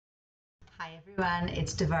Hi everyone,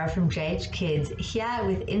 it's Deborah from JH Kids here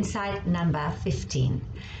with insight number 15.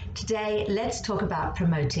 Today, let's talk about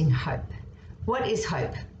promoting hope. What is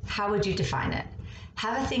hope? How would you define it?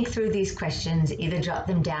 Have a think through these questions, either jot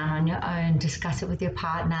them down on your own, discuss it with your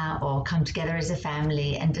partner, or come together as a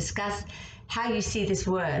family and discuss how you see this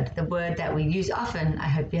word, the word that we use often. I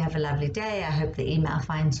hope you have a lovely day. I hope the email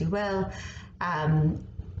finds you well.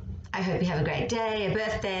 I hope you have a great day, a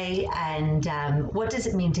birthday, and what does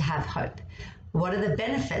it mean to have hope? What are the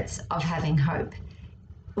benefits of having hope?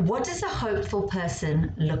 What does a hopeful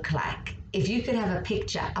person look like? If you could have a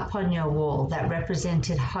picture up on your wall that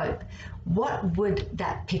represented hope, what would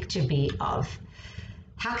that picture be of?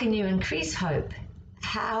 How can you increase hope?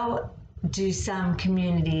 How do some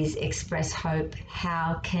communities express hope?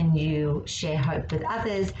 How can you share hope with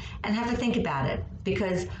others? And have a think about it,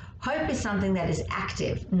 because hope is something that is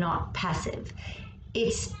active, not passive.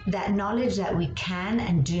 It's that knowledge that we can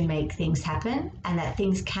and do make things happen, and that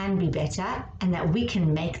things can be better, and that we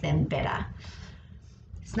can make them better.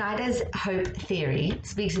 Snyder's hope theory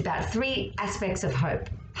speaks about three aspects of hope: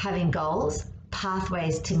 having goals,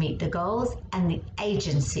 pathways to meet the goals, and the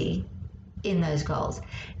agency in those goals.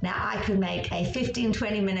 Now, I could make a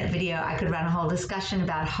 15-20 minute video. I could run a whole discussion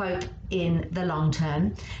about hope in the long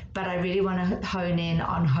term, but I really want to hone in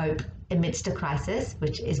on hope amidst a crisis,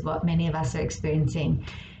 which is what many of us are experiencing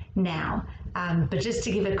now. But just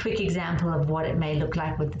to give a quick example of what it may look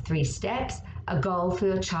like with the three steps, a goal for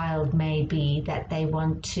your child may be that they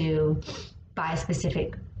want to buy a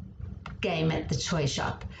specific game at the toy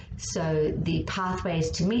shop. So the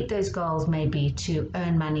pathways to meet those goals may be to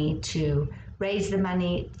earn money, to raise the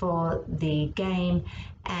money for the game,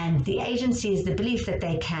 and the agency is the belief that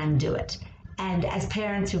they can do it. And as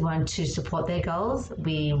parents, we want to support their goals.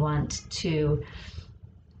 We want to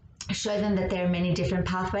show them that there are many different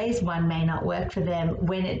pathways. One may not work for them.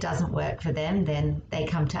 When it doesn't work for them, then they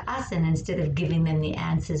come to us, and instead of giving them the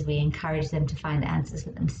answers, we encourage them to find answers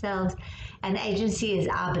for themselves. And agency is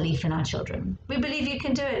our belief in our children. We believe you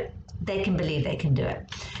can do it. They can believe they can do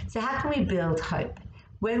it. So how can we build hope?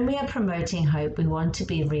 When we are promoting hope, we want to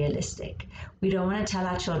be realistic. We don't want to tell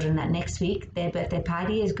our children that next week their birthday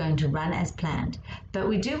party is going to run as planned, but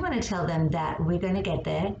we do want to tell them that we're going to get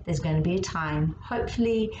there. There's going to be a time,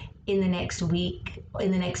 hopefully in the next week,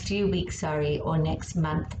 in the next few weeks, or next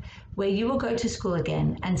month, where you will go to school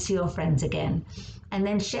again and see your friends again. And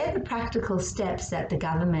then share the practical steps that the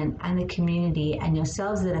government and the community and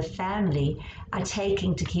yourselves as a family are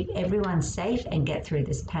taking to keep everyone safe and get through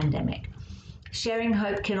this pandemic. Sharing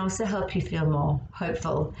hope can also help you feel more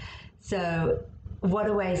hopeful. So what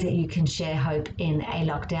are ways that you can share hope in a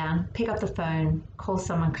lockdown? Pick up the phone, call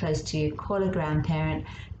someone close to you, call a grandparent,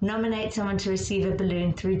 nominate someone to receive a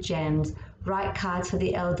balloon through GEMS, write cards for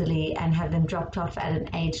the elderly and have them dropped off at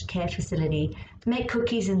an aged care facility, make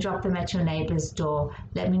cookies and drop them at your neighbor's door.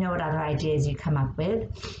 Let me know what other ideas you come up with.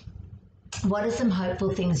 What are some hopeful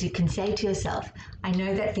things you can say to yourself? I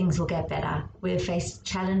know that things will get better. We have faced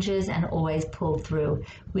challenges and always pulled through.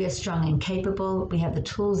 We are strong and capable. We have the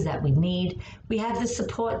tools that we need. We have the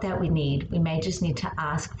support that we need. We may just need to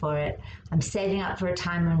ask for it. I'm saving up for a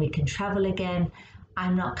time when we can travel again.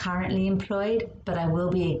 I'm not currently employed, but I will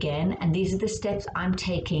be again. And these are the steps I'm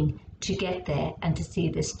taking to get there and to see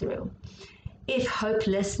this through. If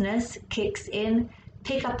hopelessness kicks in,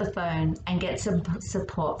 pick up the phone and get some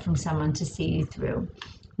support from someone to see you through.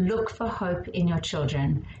 Look for hope in your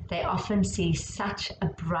children. They often see such a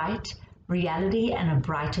bright reality and a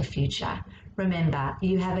brighter future. Remember,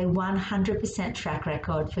 you have a 100% track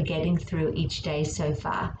record for getting through each day so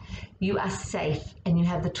far. You are safe and you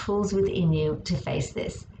have the tools within you to face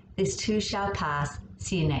this. This too shall pass.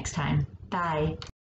 See you next time. Bye.